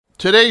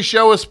Today's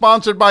show is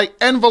sponsored by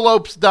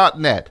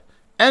Envelopes.net.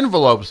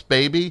 Envelopes,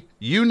 baby.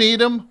 You need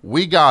them,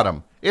 we got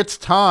them. It's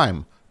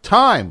time.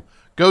 Time.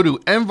 Go to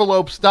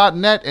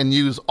Envelopes.net and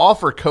use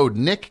offer code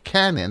Nick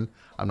Cannon.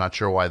 I'm not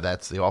sure why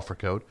that's the offer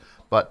code,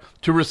 but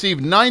to receive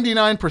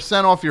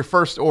 99% off your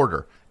first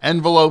order.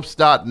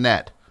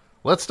 Envelopes.net.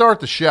 Let's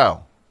start the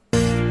show.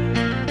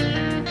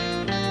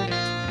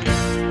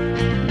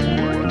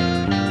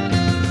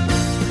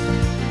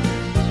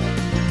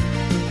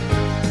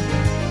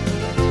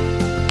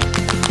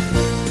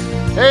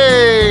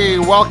 Hey,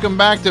 welcome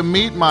back to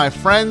Meet My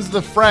Friends,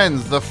 the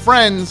Friends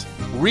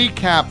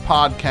Recap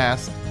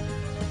Podcast,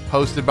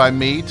 hosted by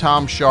me,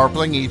 Tom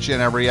Sharpling. Each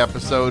and every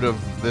episode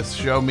of this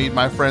show, Meet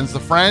My Friends, the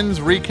Friends,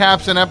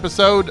 recaps an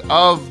episode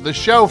of the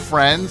show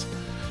Friends.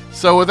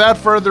 So without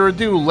further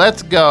ado,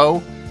 let's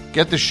go,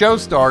 get the show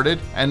started,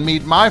 and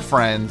meet my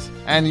friends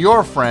and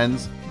your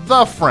friends,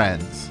 the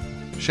Friends.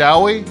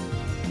 Shall we?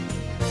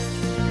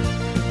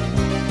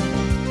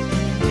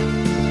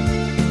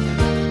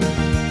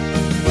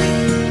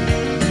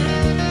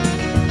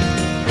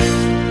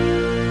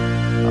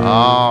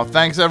 Oh,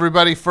 thanks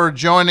everybody for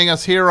joining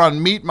us here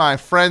on Meet My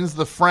Friends,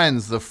 the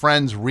Friends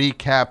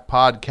Recap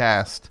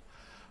Podcast.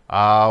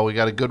 We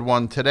got a good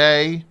one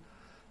today.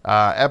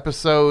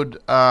 Episode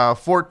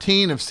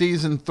 14 of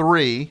Season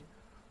 3,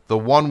 the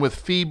one with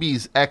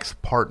Phoebe's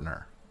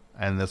ex-partner.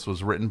 And this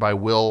was written by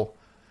Will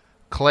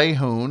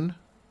Clayhoun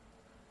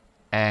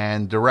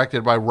and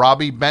directed by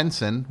Robbie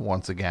Benson,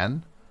 once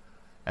again.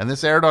 And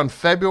this aired on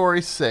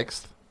February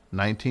 6th,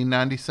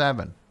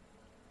 1997.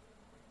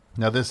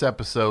 Now, this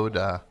episode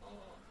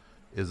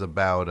is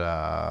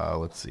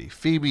about,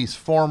 Phoebe's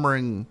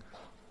former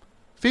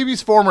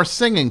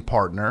singing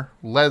partner,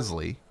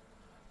 Leslie,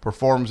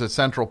 performs at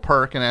Central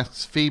Perk and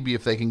asks Phoebe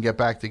if they can get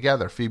back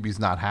together. Phoebe's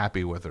not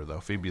happy with her, though.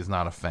 Phoebe's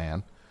not a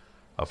fan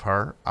of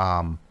her.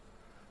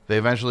 They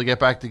eventually get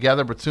back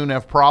together, but soon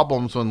have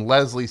problems when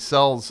Leslie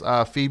sells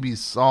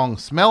Phoebe's song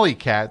Smelly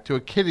Cat to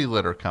a kitty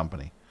litter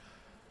company.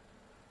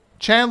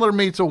 Chandler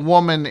meets a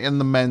woman in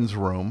the men's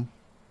room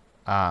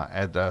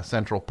at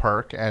Central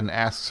Perk and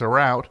asks her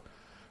out.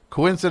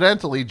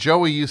 Coincidentally,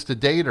 Joey used to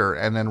date her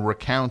and then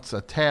recounts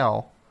a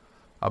tale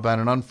about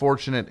an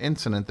unfortunate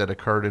incident that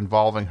occurred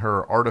involving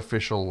her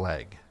artificial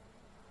leg.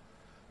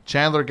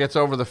 Chandler gets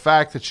over the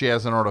fact that she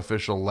has an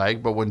artificial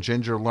leg, but when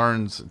Ginger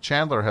learns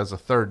Chandler has a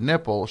third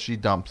nipple, she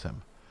dumps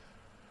him.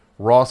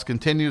 Ross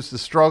continues to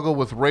struggle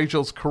with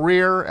Rachel's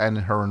career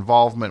and her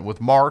involvement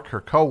with Mark,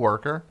 her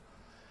co-worker.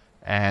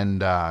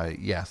 And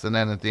and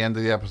then at the end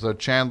of the episode,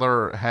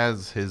 Chandler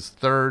has his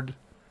third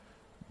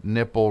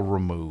nipple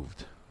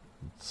removed.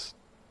 It's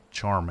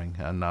charming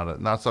and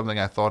not something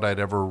I thought I'd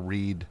ever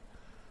read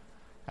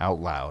out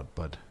loud,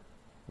 but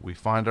we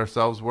find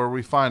ourselves where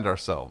we find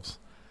ourselves.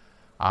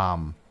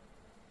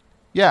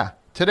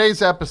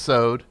 Today's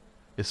episode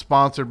is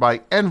sponsored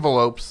by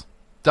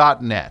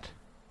Envelopes.net.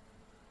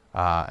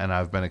 And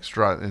I've been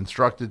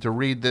instructed to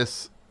read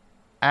this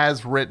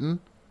as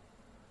written.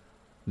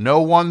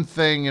 Know one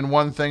thing and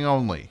one thing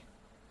only.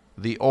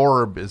 The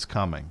orb is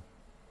coming.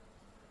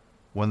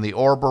 When the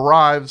orb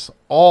arrives,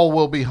 all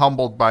will be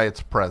humbled by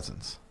its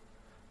presence.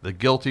 The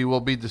guilty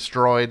will be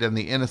destroyed and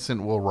the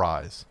innocent will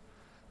rise.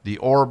 The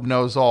orb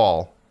knows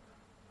all.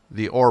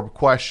 The orb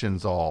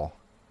questions all.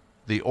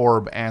 The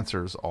orb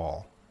answers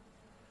all.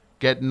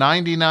 Get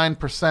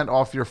 99%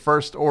 off your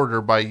first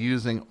order by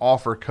using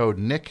offer code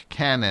Nick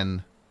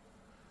Cannon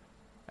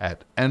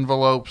at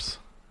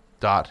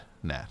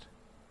envelopes.net.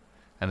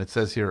 And it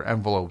says here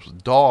envelopes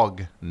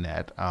dog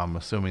net. I'm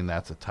assuming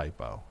that's a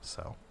typo.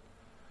 So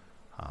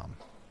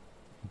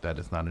that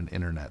is not an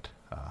internet.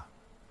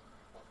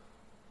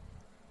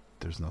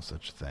 There's no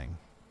such thing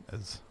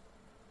as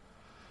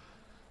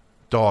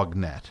dog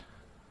net.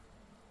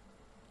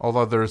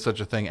 Although there is such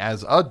a thing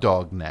as a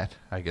dog net.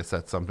 I guess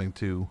that's something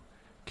to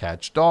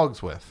catch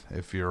dogs with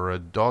if you're a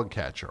dog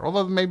catcher.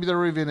 Although maybe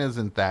there even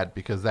isn't that,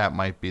 because that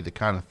might be the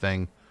kind of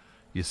thing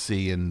you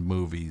see in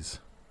movies.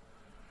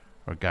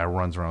 Or a guy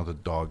runs around with a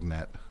dog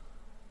net.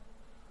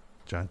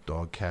 Giant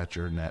dog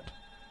catcher net.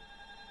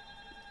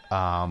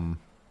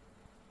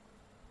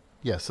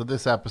 So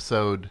this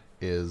episode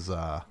is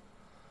not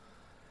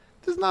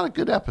a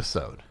good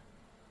episode.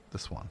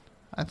 This one.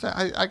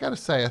 I gotta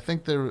say, I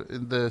think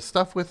the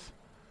stuff with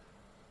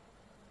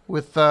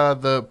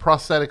the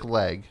prosthetic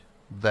leg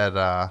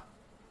that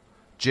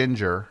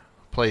Ginger,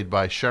 played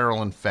by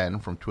Sherilyn Fenn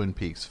from Twin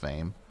Peaks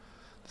fame,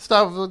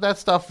 that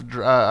stuff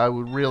I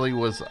really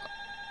was... I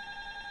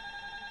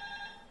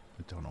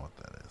don't know what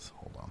that is.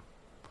 Hold on.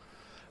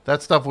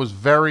 That stuff was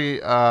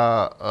very,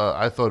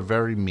 I thought,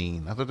 very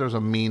mean. I thought there was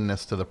a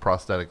meanness to the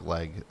prosthetic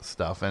leg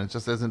stuff, and it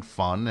just isn't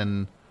fun.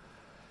 And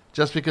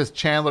just because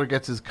Chandler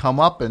gets his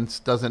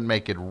comeuppance doesn't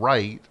make it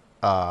right,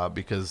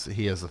 because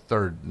he has a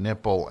third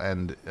nipple,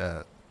 and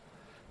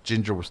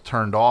Ginger was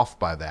turned off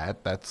by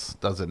that. That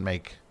doesn't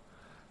make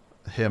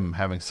him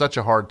having such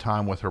a hard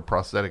time with her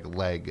prosthetic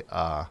leg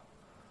a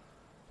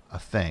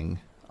thing.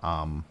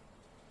 I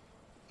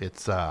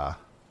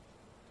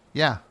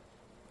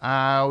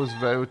was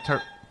very...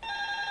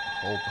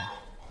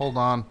 Hold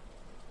on.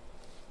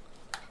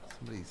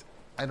 Somebody's...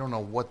 I don't know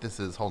what this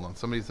is. Hold on.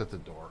 Somebody's at the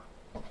door.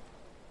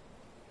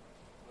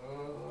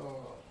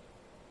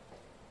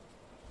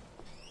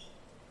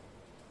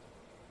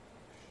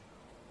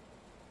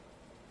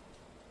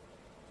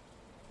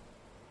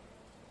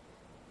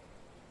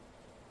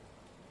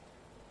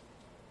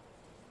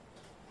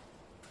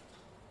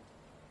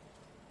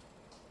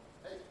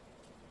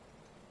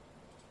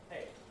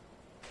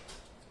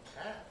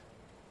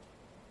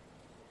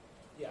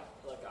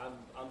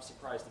 I'm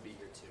surprised to be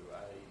here too.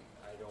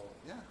 I don't.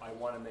 Yeah. I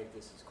want to make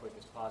this as quick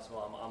as possible.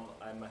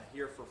 I'm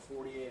here for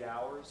 48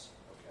 hours.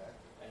 Okay.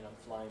 And I'm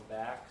flying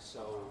back,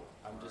 so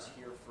I'm just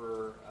here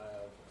for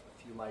a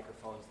few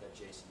microphones that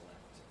Jason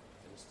left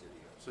in the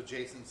studio. So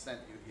Jason sent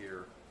you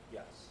here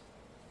Yes.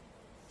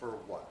 for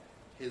what?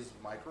 His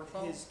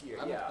microphone? His gear,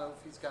 I don't yeah. know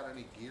if he's got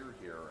any gear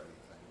here or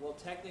anything. Well,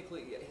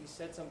 technically, he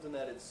said something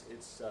that it's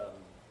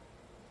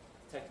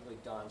technically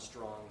Don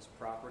Strong's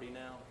property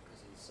now because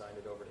he signed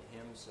it over to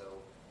him.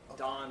 So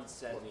Don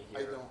sent me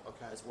here,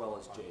 as well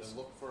as Jason.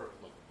 Look.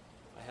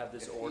 I have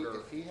this If order.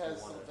 if he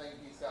has something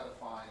he's got to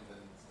find, then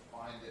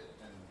find it,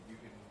 and you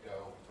can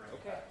go bring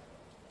it back.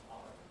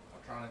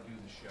 I'm trying to do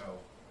the show.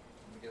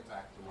 Let me get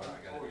back to what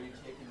I got to do. Are you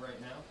taping right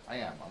now? I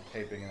am. I'm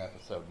taping an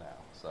episode now.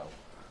 So.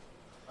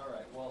 All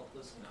right. Well,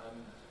 listen. I'm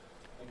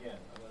going to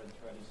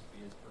try to just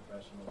be as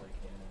professional as I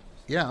can.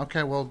 Yeah.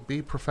 Okay. Well,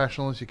 be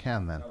professional as you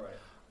can then. All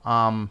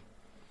right.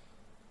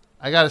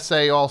 I got to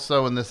say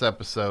also in this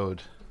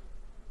episode.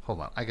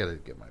 Hold on, I gotta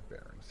get my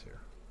bearings here.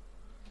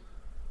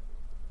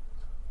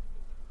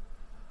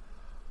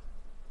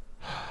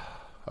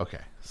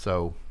 Okay,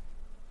 so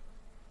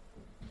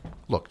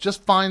look,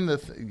 just find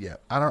the. Yeah,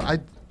 okay.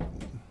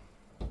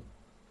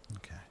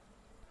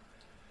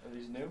 Are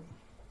these new?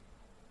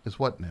 Is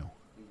what new?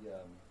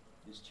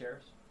 These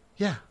chairs.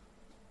 Yeah.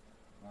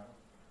 Wow.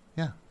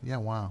 Yeah.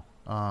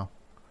 Wow.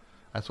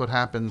 That's what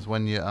happens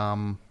when you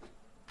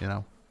you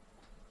know.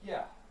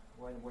 Yeah.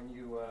 When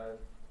you.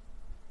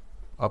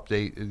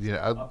 Update,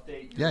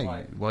 update your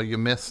life. Well, you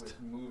missed.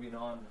 With moving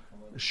on.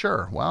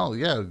 Sure. Well,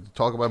 yeah.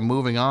 Talk about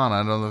moving on. I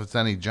don't know if it's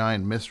any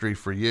giant mystery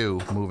for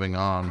you moving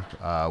on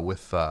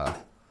with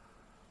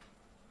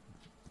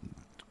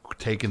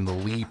taking the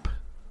leap.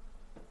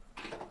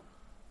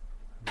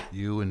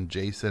 You and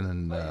Jason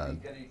and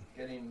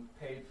getting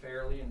paid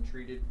fairly and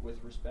treated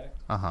with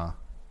respect. Uh-huh.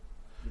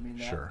 You mean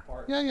that sure.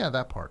 part? Yeah,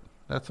 that part.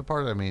 That's the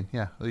part I mean.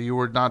 Yeah, you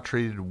were not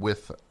treated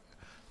with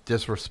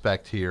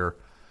disrespect here.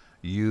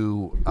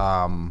 You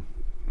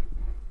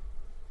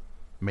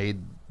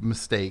made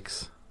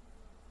mistakes,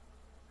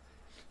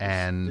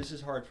 and this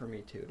is hard for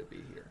me too to be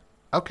here.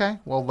 Okay,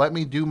 well, let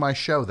me do my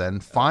show then.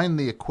 Find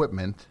the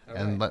equipment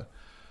and let.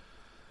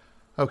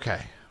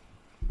 Okay,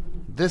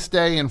 this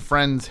day in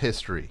Friends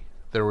history,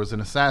 there was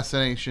an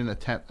assassination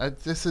attempt.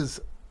 This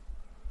is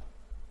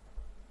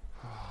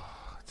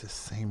it's the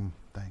same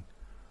thing.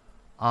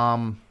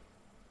 All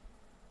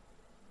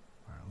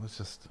right, let's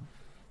just.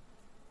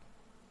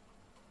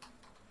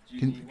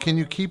 Can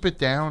you keep it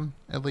down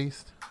at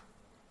least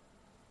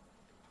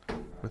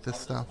with this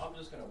stuff? I'm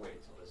just gonna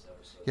wait till this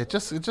episode.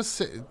 Yeah, just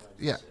sit.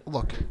 Yeah,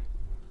 look.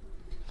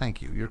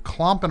 Thank you. You're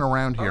clomping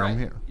around here. Right. I'm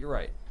here. You're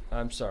right.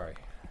 I'm sorry.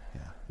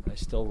 Yeah.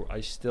 I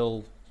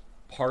still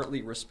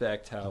partly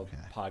respect how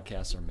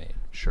podcasts are made.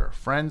 Sure.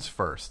 Friends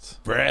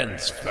first.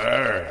 Friends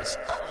first.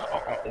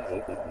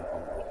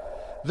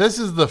 This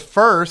is the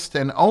first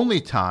and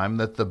only time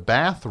that the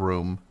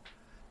bathroom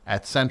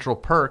at Central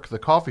Perk, the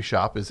coffee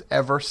shop, is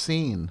ever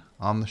seen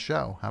on the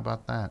show. How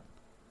about that?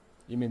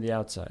 You mean the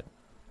outside?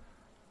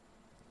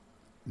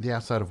 The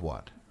outside of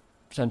what?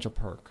 Central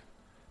Perk.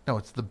 No,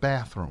 it's the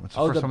bathroom. It's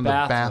the first time the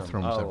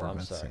bathroom's ever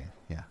been seen.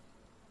 Yeah.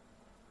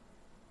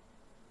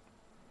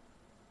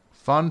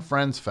 Fun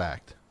Friends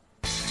fact.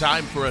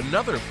 Time for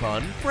another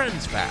fun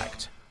Friends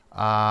fact.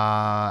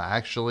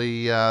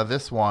 Actually,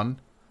 this one.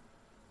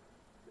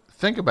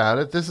 Think about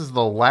it. This is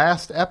the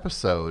last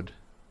episode.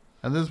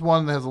 And this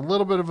one has a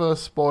little bit of a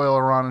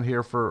spoiler on it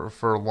here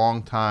for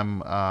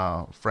long-time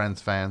Friends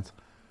fans.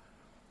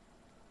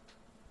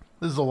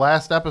 This is the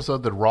last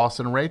episode that Ross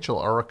and Rachel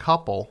are a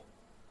couple.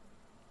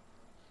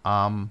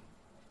 Because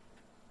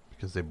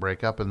they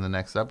break up in the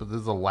next episode.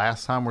 This is the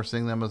last time we're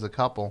seeing them as a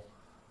couple.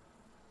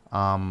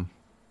 For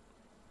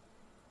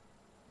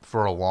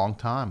a long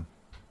time.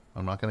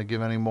 I'm not going to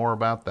give any more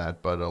about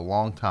that, but a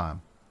long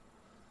time.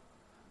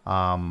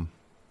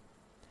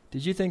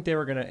 Did you think they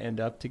were going to end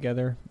up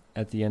together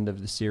at the end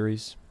of the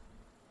series?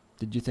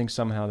 Did you think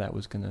somehow that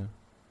was going to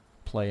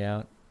play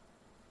out?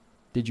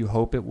 Did you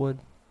hope it would?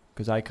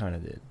 Because I kind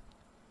of did.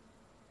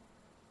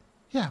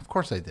 Yeah, of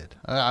course I did.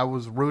 I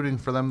was rooting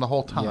for them the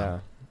whole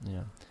time.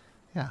 Yeah.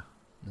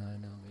 No, I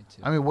know, me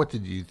too. I mean, what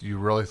did you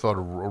really thought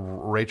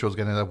Rachel was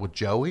going to end up with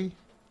Joey?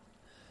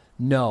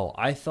 No,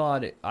 I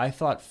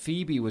thought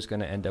Phoebe was going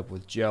to end up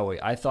with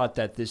Joey. I thought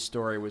that this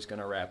story was going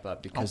to wrap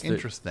up because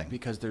interesting.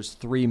 Because there's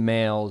 3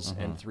 males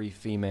and 3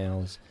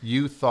 females.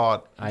 You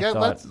thought I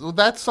thought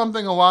that's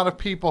something a lot of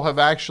people have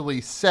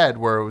actually said,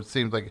 where it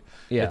seems like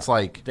it's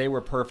like they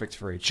were perfect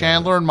for each other.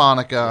 Chandler and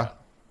Monica,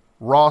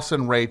 Ross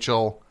and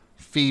Rachel,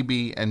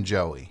 Phoebe and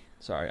Joey.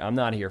 Sorry, I'm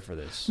not here for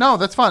this. No,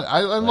 that's fine.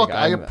 Look,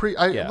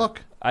 yeah.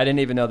 look. I didn't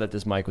even know that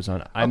this mic was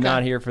on. I'm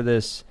not here for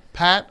this.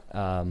 Pat,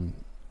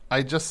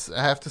 I just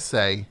have to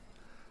say,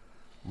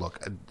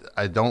 look,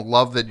 I don't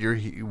love that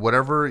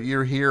whatever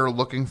you're here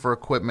looking for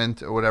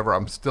equipment or whatever.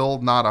 I'm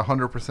still not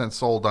 100%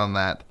 sold on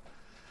that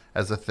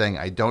as a thing.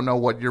 I don't know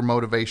what your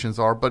motivations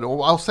are, but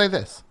I'll say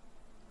this.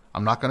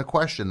 I'm not going to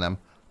question them.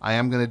 I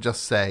am going to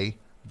just say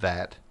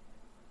that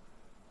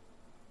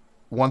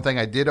one thing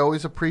I did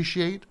always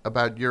appreciate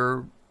about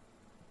your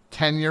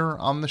tenure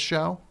on the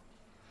show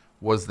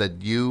was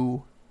that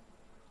you,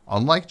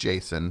 unlike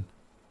Jason,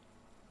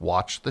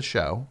 watched the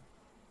show,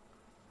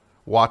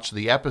 watched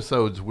the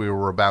episodes we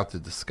were about to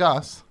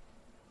discuss,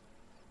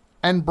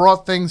 and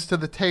brought things to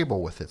the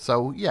table with it.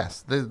 So,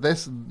 yes,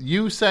 this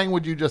you saying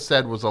what you just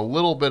said was a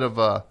little bit of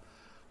a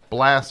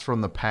blast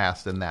from the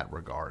past in that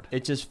regard.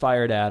 It just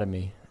fired out of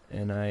me,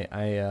 and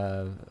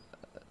I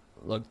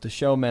look, the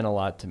show meant a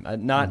lot to me.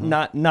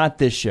 Not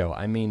this show.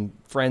 I mean,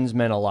 Friends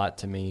meant a lot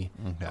to me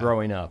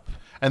growing up.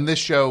 And this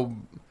show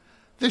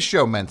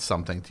meant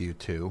something to you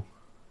too,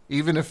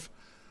 even if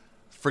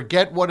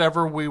forget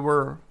whatever we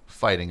were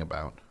fighting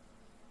about.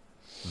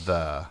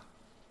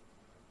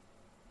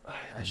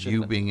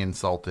 You being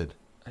insulted.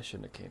 I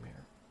shouldn't have came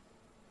here.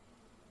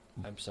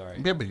 I'm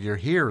sorry. Yeah, but you're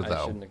here though.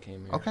 I shouldn't have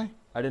came here. Okay.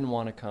 I didn't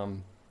want to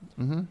come.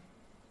 Mm-hmm.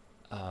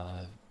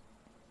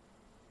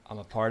 I'm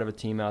a part of a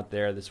team out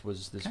there. This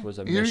was a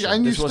You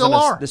mission. still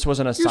are. This was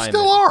an assignment. You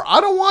still are. I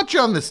don't want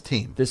you on this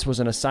team. This was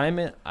an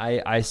assignment.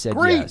 I said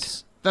Great.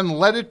 yes. Then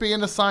let it be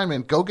an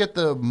assignment. Go get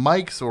the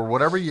mics or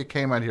whatever you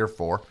came out here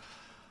for.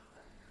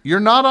 You're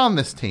not on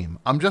this team.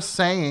 I'm just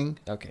saying.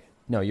 Okay.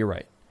 No, you're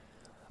right.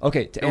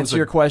 Okay, to answer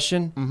your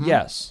question,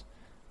 yes.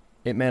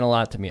 It meant a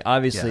lot to me.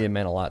 Obviously, it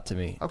meant a lot to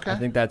me. Okay. I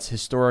think that's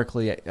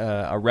historically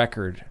a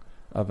record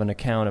of an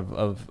account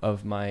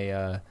of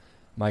my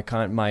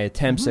my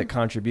attempts at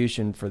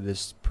contribution for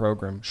this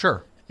program.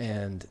 Sure.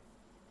 And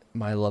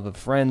my love of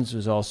Friends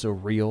was also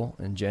real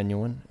and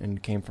genuine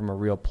and came from a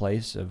real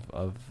place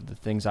of the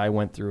things I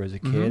went through as a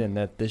kid, and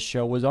that this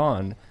show was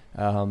on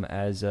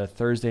as a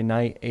Thursday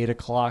night, 8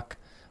 o'clock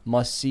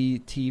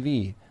must-see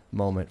TV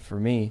moment for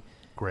me.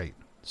 Great.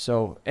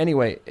 So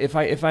anyway, if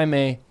I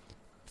may,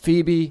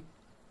 Phoebe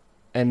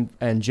and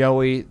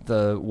Joey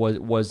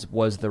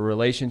was the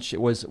relationship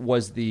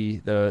was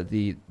the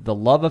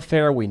love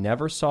affair we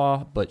never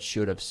saw but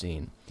should have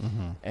seen,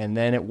 and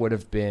then it would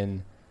have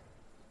been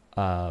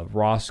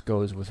Ross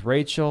goes with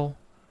Rachel,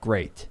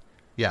 great.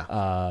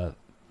 Yeah.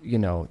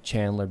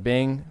 Chandler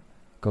Bing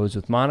goes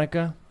with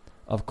Monica,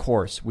 of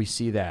course we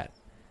see that.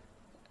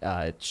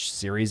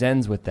 Series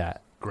ends with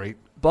that. Great.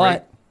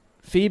 But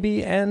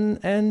Phoebe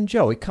and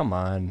Joey, come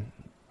on,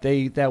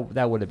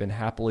 that would have been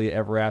happily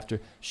ever after.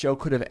 Show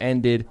could have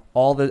ended.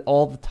 All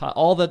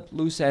the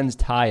loose ends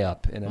tie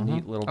up in a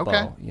neat little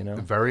bow.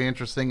 Very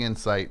interesting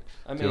insight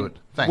to it.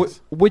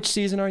 Thanks. Which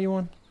season are you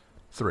on?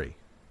 3.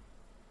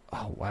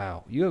 Oh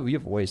wow, you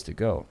have a ways to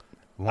go.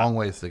 Long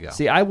ways to go.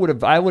 See, I would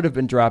have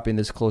been dropping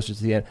this closer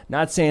to the end.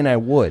 Not saying I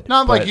would.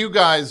 Not like you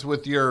guys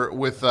with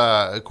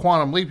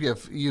Quantum Leap.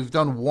 You've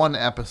done one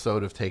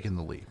episode of Taking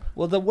the Leap.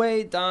 Well, the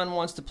way Don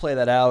wants to play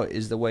that out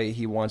is the way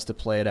he wants to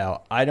play it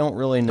out. I don't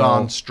really know.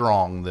 Don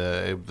Strong,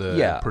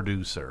 the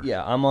producer.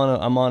 Yeah, I'm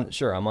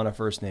on a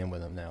first name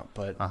with him now,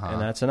 but and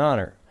that's an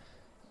honor.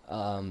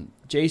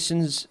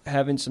 Jason's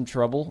having some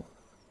trouble.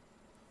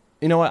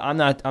 You know what? I'm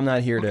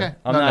not here to. Okay.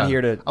 I'm not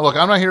here to. Look,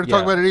 I'm not here to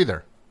talk about it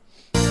either.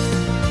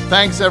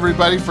 Thanks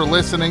everybody for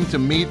listening to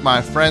Meet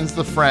My Friends,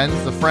 the Friends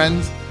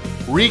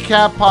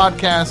Recap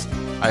Podcast.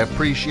 I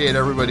appreciate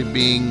everybody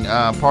being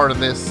part of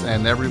this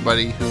and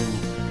everybody who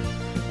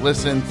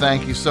listened.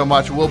 Thank you so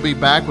much. We'll be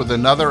back with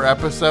another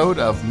episode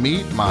of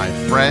Meet My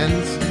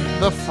Friends,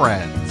 the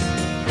Friends.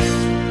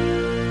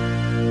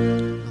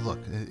 Look,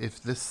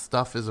 if this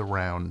stuff is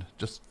around,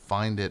 just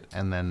find it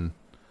and then.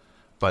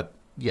 But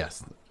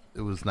yes,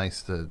 it was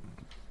nice to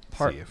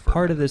see it.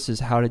 Part of this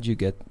is how did you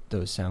get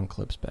those sound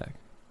clips back?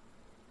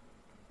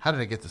 How did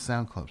I get the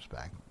sound clips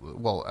back?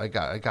 Well, I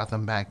got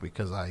them back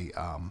because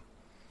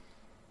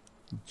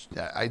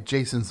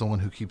Jason's the one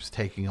who keeps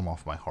taking them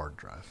off my hard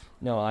drive.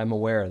 No, I'm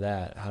aware of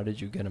that. How did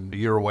you get them?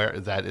 You're aware?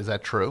 Is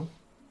that true?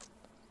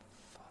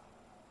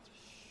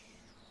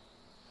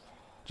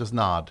 Just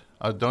nod.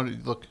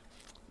 Don't look.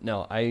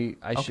 No, I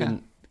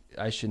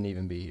shouldn't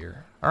even be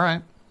here. All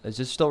right. Is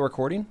this still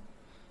recording?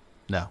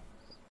 No.